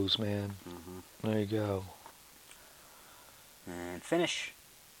fiber O's, man. Mm-hmm. There you go. And finish.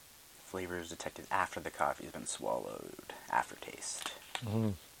 Flavor is detected after the coffee has been swallowed. Aftertaste.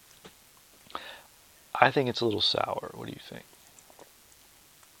 Mm. I think it's a little sour. What do you think?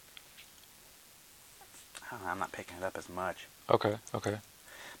 I don't know, I'm not picking it up as much. Okay.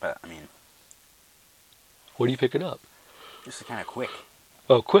 But, I mean... What do you pick it up? Just kind of quick.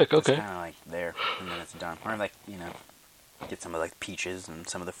 Oh, quick, okay. Just kind of like there, and then it's done. Or like, get some of like peaches and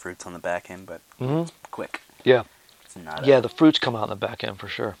some of the fruits on the back end, but it's quick. Yeah. It's not the fruits come out in the back end for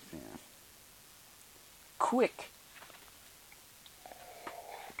sure. Yeah. Quick.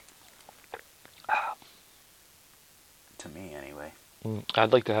 To me, anyway.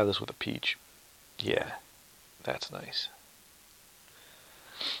 I'd like to have this with a peach. Yeah. That's nice.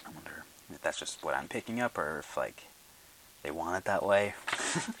 I wonder if that's just what I'm picking up, or if, like, they want it that way.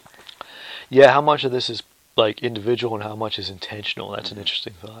 Yeah, how much of this is, like, individual and how much is intentional? That's an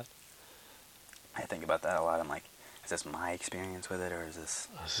interesting thought. I think about that a lot. I'm like, is this my experience with it, or is this...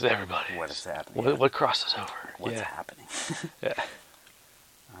 This is everybody's. What is happening? What crosses over? What's happening? Yeah.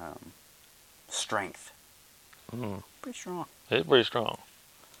 Strength. Pretty strong. It's pretty strong.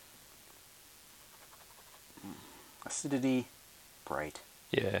 Acidity. Bright.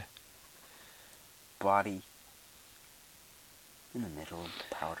 Yeah. Body. In the middle.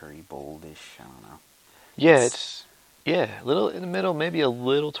 Powdery, boldish. I don't know. Yeah, it's a little in the middle, maybe a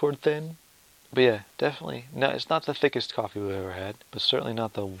little toward thin. But yeah, definitely. No, it's not the thickest coffee we've ever had, but certainly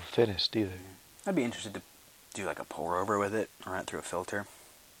not the thinnest either. I'd be interested to do like a pour over with it, or run it through a filter.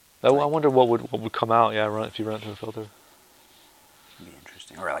 I wonder what would come out. Yeah, if you run it through a filter. It'd be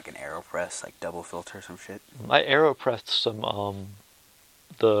interesting, or like an AeroPress, like double filter or some shit. I AeroPressed some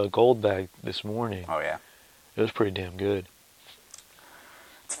the gold bag this morning. Oh yeah, it was pretty damn good.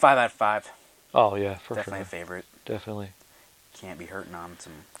 It's 5 out of 5. Oh yeah, for definitely sure. a favorite. Definitely. Can't be hurting on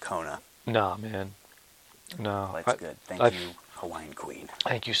some Kona. Nah, man. No. That's good. Thank you, Hawaiian Queen.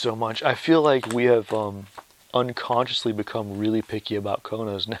 Thank you so much. I feel like we have unconsciously become really picky about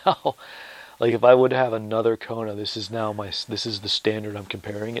Konas now. Like if I would have another Kona, this is the standard I'm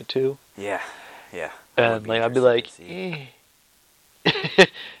comparing it to. Yeah. And like I'd be like, you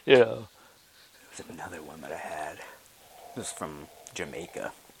know. There's another one that I had. This is from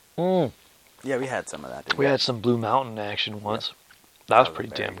Jamaica. Mm. Yeah, we had some of that. We had some Blue Mountain action once. Yep. That was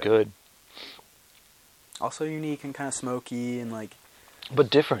pretty damn good. Also unique and kind of smoky and like...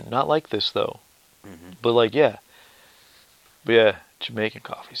 But different. Not like this, though. But like, yeah. But yeah, Jamaican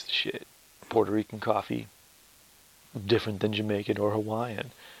coffee's the shit. Puerto Rican coffee, different than Jamaican or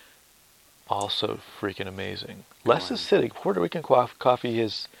Hawaiian. Also freaking amazing. Less acidic. Puerto Rican coffee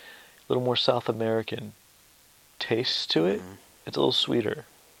has a little more South American taste to it. It's a little sweeter.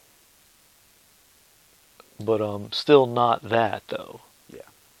 But still not that though. Yeah.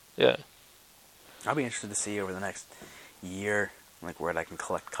 Yeah. I'll be interested to see over the next year, like where I can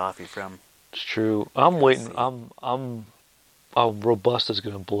collect coffee from. It's true. I'm waiting. Robusta's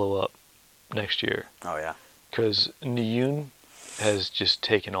gonna blow up next year. Oh yeah. Because Niyun has just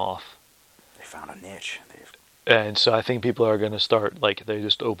taken off. They found a niche. And so I think people are gonna start, like, they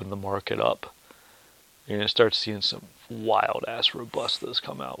just open the market up. You're gonna start seeing some wild ass Robustas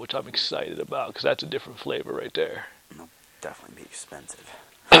come out, which I'm excited about because that's a different flavor right there. It'll definitely be expensive.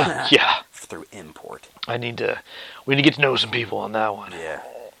 Yeah. Through import. We need to get to know some people on that one. Yeah.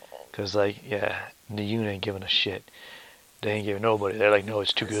 Because, like, yeah, Niyun ain't giving a shit. They ain't giving nobody. They're like, no,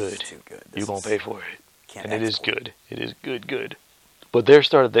 it's too good. It's too good. You gonna pay for it. And export. it is good. It is good. But they've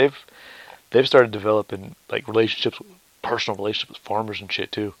started developing, like, personal relationships with farmers and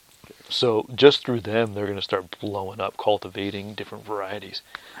shit too. So just through them, they're gonna start blowing up, cultivating different varieties.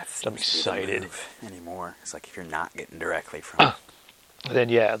 I'm excited. Anymore. It's like if you're not getting directly from. Then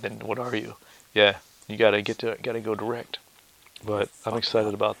what are you? Yeah, you gotta go direct. But I'm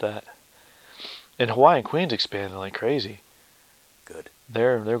excited about that. And Hawaiian Queen's expanding like crazy. Good.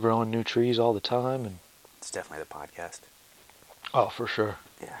 They're growing new trees all the time, and it's definitely the podcast. Oh, for sure.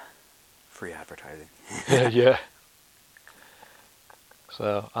 Yeah. Free advertising. Yeah.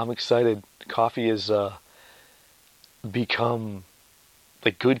 So I'm excited. Coffee has become,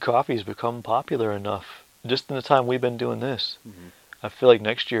 like, good coffee has become popular enough just in the time we've been doing this. Mm-hmm. I feel like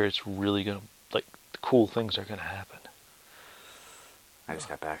next year it's really gonna, like, cool things are gonna happen. I just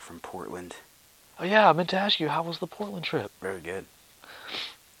got back from Portland. Oh yeah, I meant to ask you, how was the Portland trip? Very good.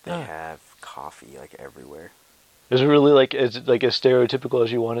 They have coffee like everywhere. Is it really like as stereotypical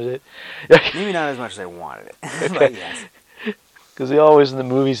as you wanted it? Maybe not as much as I wanted it, Okay. but yes. Because they always in the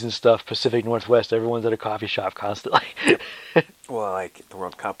movies and stuff, Pacific Northwest, everyone's at a coffee shop constantly. Well, like the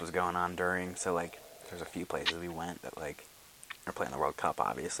World Cup was going on during, so like there's a few places we went that like are playing the World Cup,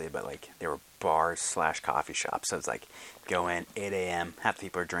 obviously, but like they were bars / coffee shops. So it's like go in 8 a.m. Half the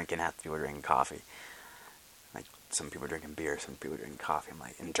people are drinking, half the people are drinking coffee. Like some people are drinking beer, some people are drinking coffee. I'm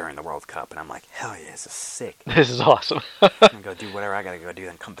like, and during the World Cup, and I'm like, hell yeah, this is sick. This is awesome. I'm gonna go do whatever I gotta go do,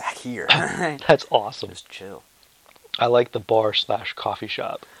 then come back here. That's awesome. Just chill. I like the bar / coffee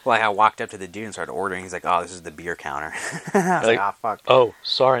shop. Well, like I walked up to the dude and started ordering. He's like, "Oh, this is the beer counter." I was like, "Oh, fuck." Oh,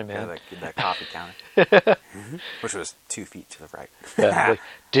 sorry, I man. was like, that coffee counter, which was 2 feet to the right. Yeah, like,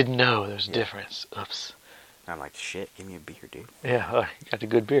 didn't know there's a difference. Oops. And I'm like, "Shit, give me a beer, dude." Yeah, got a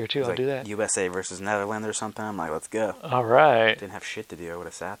good beer too. He's I'll like, do that. USA versus Netherlands or something. I'm like, "Let's go." All right. Didn't have shit to do. I would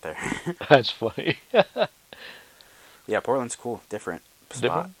have sat there. That's funny. Yeah, Portland's cool. Different spot.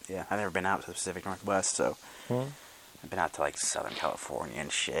 Different? Yeah, I've never been out to the Pacific Northwest, so I've been out to like Southern California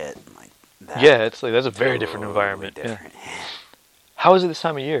and shit. And, like that. Yeah, it's like that's a very different Totally environment. different. Yeah. How is it this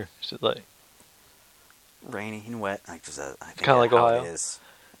time of year? Is it like Rainy and wet, like just I think Kinda like how Ohio? it is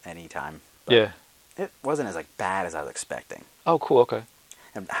anytime. But yeah? it wasn't as like bad as I was expecting. Oh, cool. Okay.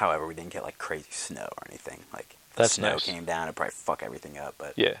 And however, we didn't get like crazy snow or anything. Like if the That's snow nice. came down, it'd probably fuck everything up.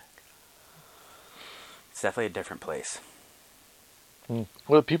 But Yeah. it's definitely a different place.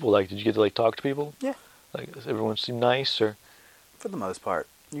 What are people like? Did you get to like talk to people? Yeah, Like, does everyone seem nice or? for the most part,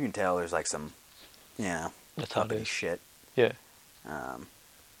 you can tell there's like some, That's how it uppity is. shit. Yeah.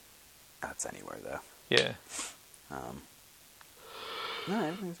 That's anywhere though. Yeah. No,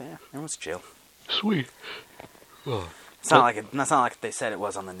 everyone's chill. Sweet. Oh. It's not like they said it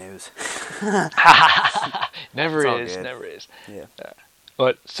was on the news. Never It's all is. good. Never is. Yeah.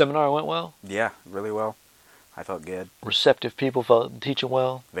 But seminar went well. Yeah, really well. I felt good. Receptive people felt teaching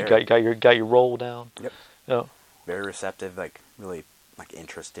well. You Very. got your roll down. Yep. Oh, Very receptive, like really like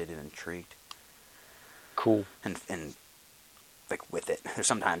interested and intrigued. cool. And like with it, there's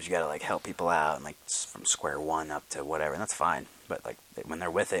sometimes you gotta like help people out and like from square one up to whatever, and that's fine. But like when they're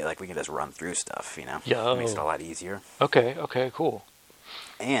with it, like we can just run through stuff, Yeah. It makes it a lot easier. Okay. Cool.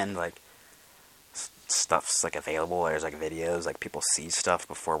 And like stuff's like available. There's like videos, like people see stuff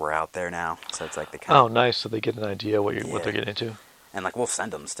before we're out there now, so it's like they kind Oh, of nice. So they get an idea what Yeah. they're getting into. and like we'll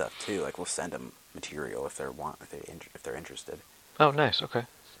send them stuff too. Like we'll send them material if they're interested. Oh, nice. Okay.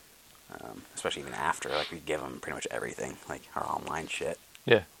 Especially even after, like we give them pretty much everything, like our online shit.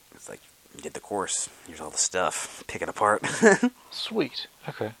 Yeah. It's like, you did the course, here's all the stuff, pick it apart. Sweet.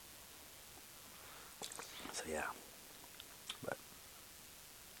 Okay. So yeah. But,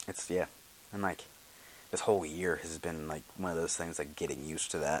 it's, And like this whole year has been like one of those things, like getting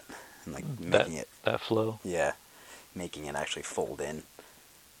used to that and like that making it, that flow. yeah, making it actually fold in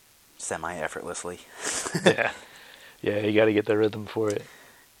semi effortlessly. Yeah, yeah. You got to get the rhythm for it.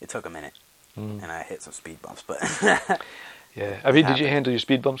 It took a minute, and I hit some speed bumps, but Yeah. I mean, did you handle your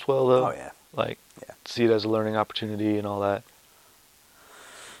speed bumps well though? Oh yeah. Like, Yeah. see it as a learning opportunity and all that.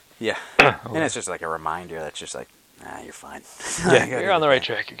 Yeah, and it's just like a reminder that's just like, you're fine. Yeah, you're on the right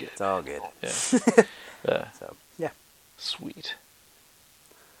track. You're good. It's all good. Yeah. Yeah. So yeah, Sweet.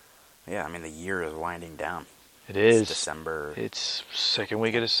 yeah. I mean, the year is winding down. It is. It's December. It's second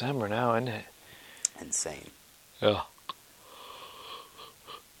week of December now, isn't it? Insane. Yeah.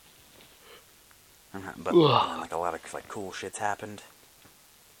 But like a lot of like cool shits happened.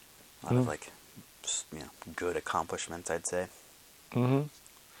 A lot of like, good accomplishments, I'd say. Mm-hmm.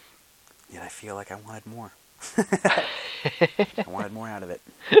 Yet I feel like I wanted more. I wanted more out of it.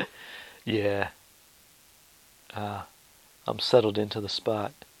 Yeah. I'm settled into the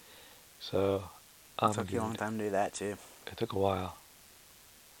spot, so It took you a long time to do that too. It took a while.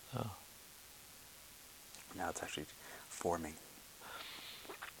 Now it's actually forming.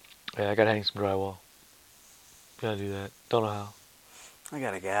 Yeah, I gotta hang some drywall. Gotta do that. Don't know how. I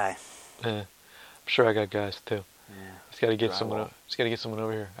got a guy. Yeah, I'm sure I got guys too. Yeah. Just gotta get someone. Just gotta get someone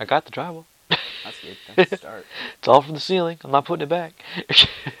over here. I got the drywall. That's good. That's a start. It's all from the ceiling. I'm not putting it back.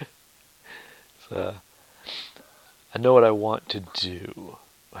 So, I know what I want to do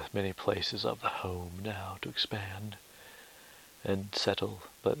with many places of the home now to expand and settle,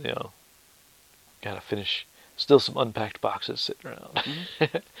 but gotta finish. Still some unpacked boxes sitting around.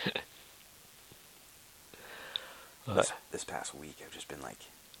 Mm-hmm. This past week, I've just been like,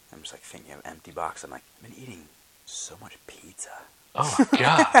 I'm just like thinking of empty box. I'm like, I've been eating so much pizza. Oh my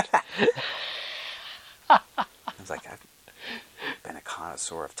god! I was like, I've been a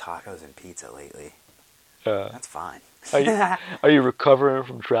connoisseur of tacos and pizza lately. That's fine. Are you recovering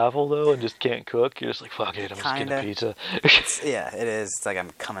from travel though, and just can't cook? You're just like, fuck it, I'm just getting pizza. Yeah, it is. It's like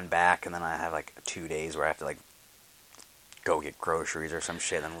I'm coming back, and then I have like 2 days where I have to like go get groceries or some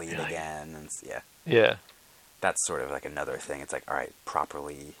shit, and leave again, and yeah. Yeah. That's sort of like another thing. It's like, all right,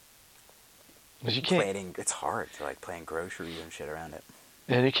 properly. But you can't. Planning, it's hard to like plan groceries and shit around it.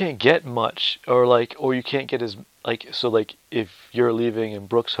 And you can't get much, or you can't get as if you're leaving and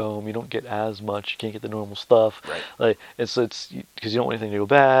Brooke's home, you don't get as much. You can't get the normal stuff. Right. Like it's because you don't want anything to go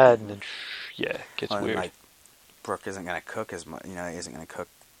bad, and then it gets weird. Like Brooke isn't gonna cook as much. He isn't gonna cook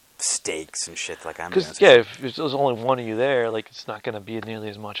steaks and shit like I'm. Because if there's only one of you there, like it's not gonna be nearly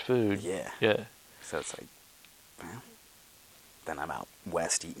as much food. Yeah. Yeah. So it's like, well, then I'm out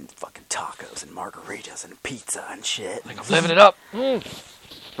west eating fucking tacos and margaritas and pizza and shit. Like I'm living it up. Mm.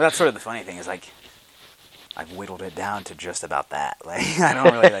 But that's sort of the funny thing is like, I've whittled it down to just about that. Like I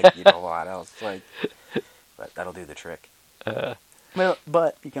don't really like eat a lot else. Like, but that'll do the trick.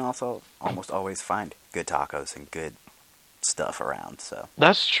 But you can also almost always find good tacos and good stuff around. So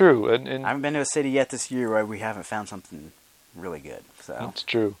that's true. And I haven't been to a city yet this year where we haven't found something really good. So that's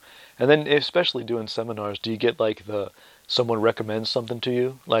true. And then especially doing seminars, do you get like someone recommends something to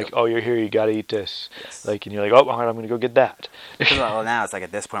you? Like, oh, you're here, you gotta eat this. Yes. Like, and you're like, oh, all right, I'm gonna go get that. Well, now it's like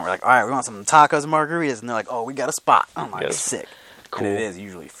at this point, we're like, all right, we want some tacos and margaritas. And they're like, oh, we got a spot. I'm like, sick. Cool. And it is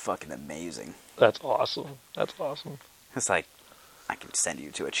usually fucking amazing. That's awesome. That's awesome. It's like, I can send you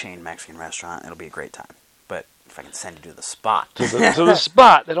to a chain Mexican restaurant. It'll be a great time. But if I can send you to the spot. To the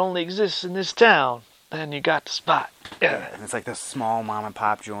spot that only exists in this town, then you got the spot. Yeah. And it's like those small mom and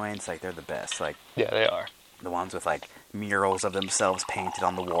pop joints. Like, they're the best. Like, yeah, they are. The ones with like murals of themselves painted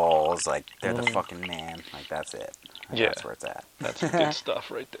on the walls, like they're the fucking man. Like that's it. Yeah, that's where it's at. That's good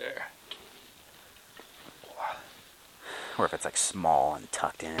stuff right there. Or if it's like small and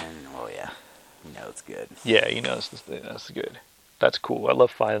tucked in, well, yeah, it's good. Yeah, that's good. That's cool. I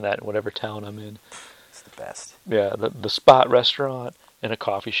love finding that in whatever town I'm in. It's the best. Yeah, the spot restaurant and a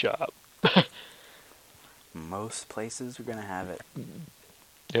coffee shop. Most places are gonna have it.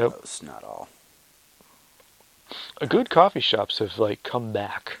 Yep. Most, not all. Good coffee shops have like come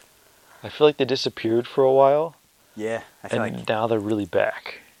back. I feel like they disappeared for a while. Yeah, I feel like now they're really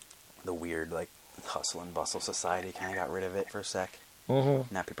back. The weird like hustle and bustle society kind of got rid of it for a sec.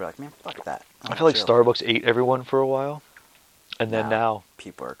 Mm-hmm. Now people are like, man, fuck that. I feel like Starbucks ate everyone for a while, and then now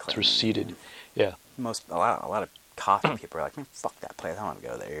people are it's receded. Yeah. A lot of coffee people are like, man, fuck that place. I don't want to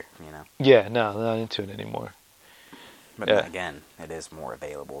go there. Yeah, no, they're not into it anymore. But then again, it is more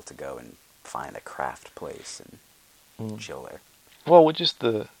available to go and find a craft place and chill there. Well, with just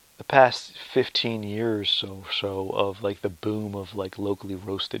the past 15 years or so of like the boom of like locally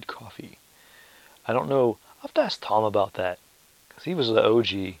roasted coffee. I don't know. I'll have to ask Tom about that because he was the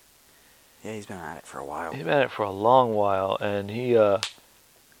OG. Yeah, he's been at it for a while. He's been at it for a long while, and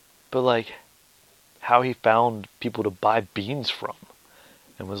but like, how he found people to buy beans from,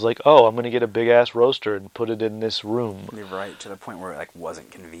 and was like, oh, I'm gonna get a big ass roaster and put it in this room. You're right, to the point where it like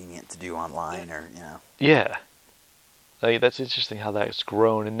wasn't convenient to do online, or Yeah, like that's interesting how that's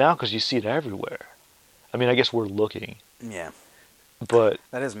grown, and now because you see it everywhere. I mean, I guess we're looking. Yeah. But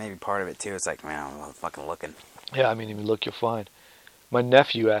that is maybe part of it too. It's like, man, I'm fucking looking. Yeah, I mean, if you look, you'll find. My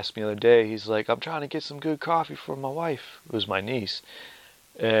nephew asked me the other day, he's like, I'm trying to get some good coffee for my wife. It was my niece.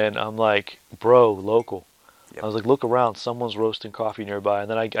 And I'm like, bro, local. Yep. I was like, look around. Someone's roasting coffee nearby.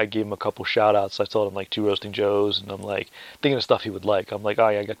 And then I gave him a couple shout outs. I told him like 2 Roasting Joes. And I'm like, thinking of stuff he would like. I'm like, oh,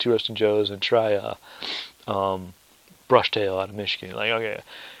 yeah, I got 2 Roasting Joes and try Brushtail out of Michigan. Like, okay.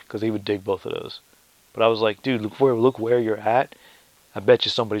 Because he would dig both of those. But I was like, dude, look where you're at. I bet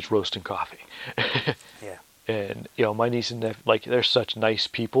you somebody's roasting coffee. Yeah. And, my niece and nephew, like, they're such nice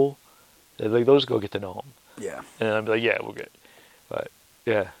people. Like, those go get to know them. Yeah. And I'd be like, yeah, we're good. But,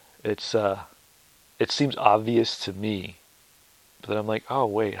 yeah, it seems obvious to me. But then I'm like, oh,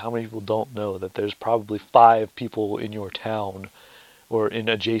 wait, how many people don't know that there's probably 5 people in your town or in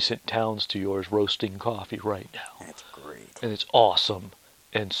adjacent towns to yours roasting coffee right now? That's great. And it's awesome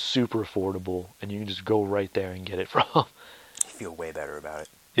and super affordable. And you can just go right there and get it from. You feel way better about it.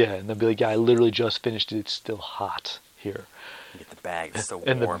 Yeah, and they'll be like, yeah, I literally just finished it. It's still hot here. You get the bag. It's so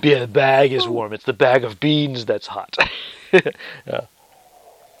and warm. the bag is warm. It's the bag of beans that's hot. Yeah.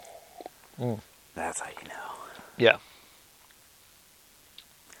 That's how you know. Yeah.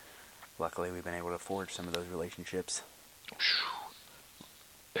 Luckily, we've been able to forge some of those relationships.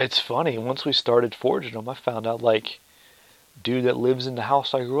 It's funny. Once we started forging them, I found out, like, dude that lives in the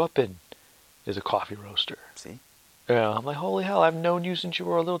house I grew up in is a coffee roaster. See? Yeah, I'm like, holy hell, I've known you since you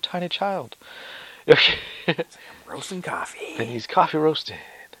were a little tiny child. It's like I'm roasting coffee. And he's coffee roasted.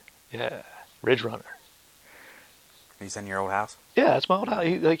 Yeah. Ridge Runner. He's in your old house? Yeah, that's my old house.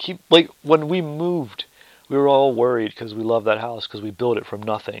 Like when we moved, we were all worried because we loved that house because we built it from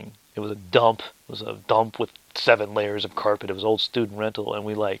nothing. It was a dump. It was a dump with 7 layers of carpet. It was old student rental, and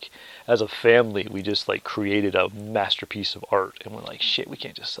we as a family, we just created a masterpiece of art. And we're like, shit, we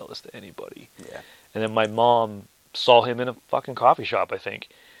can't just sell this to anybody. Yeah. And then my mom saw him in a fucking coffee shop, I think.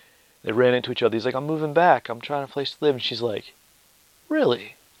 They ran into each other. He's like, I'm moving back. I'm trying a place to live. And she's like,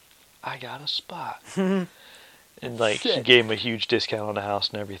 really? I got a spot. And she gave him a huge discount on the house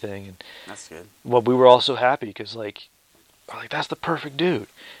and everything. And that's good. Well, we were all so happy because we're like, that's the perfect dude.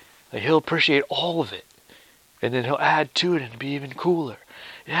 Like, he'll appreciate all of it. And then he'll add to it and be even cooler.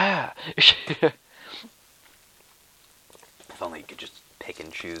 Yeah. If only you could just pick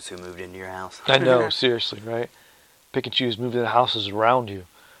and choose who moved into your house. I know, seriously, right? Pick and choose, move to the houses around you.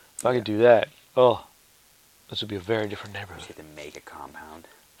 If I could do that, this would be a very different neighborhood. You get to make a compound.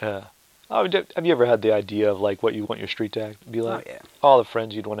 Yeah. Oh, have you ever had the idea of what you want your street to be like? Oh, yeah. All the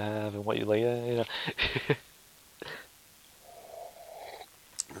friends you'd want to have and what you like,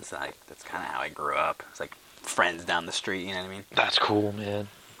 That's kind of how I grew up. It's like friends down the street, you know what I mean? That's cool, man.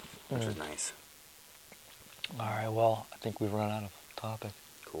 Which is nice. All right, well, I think we've run out of topic.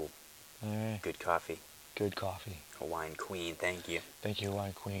 Cool. All right. Good coffee. Good coffee. Hawaiian Queen, thank you. Thank you,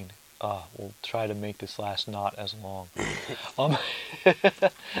 Hawaiian Queen. We'll try to make this last not as long.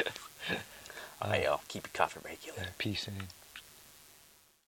 I'll keep your coffee regular. Peace in.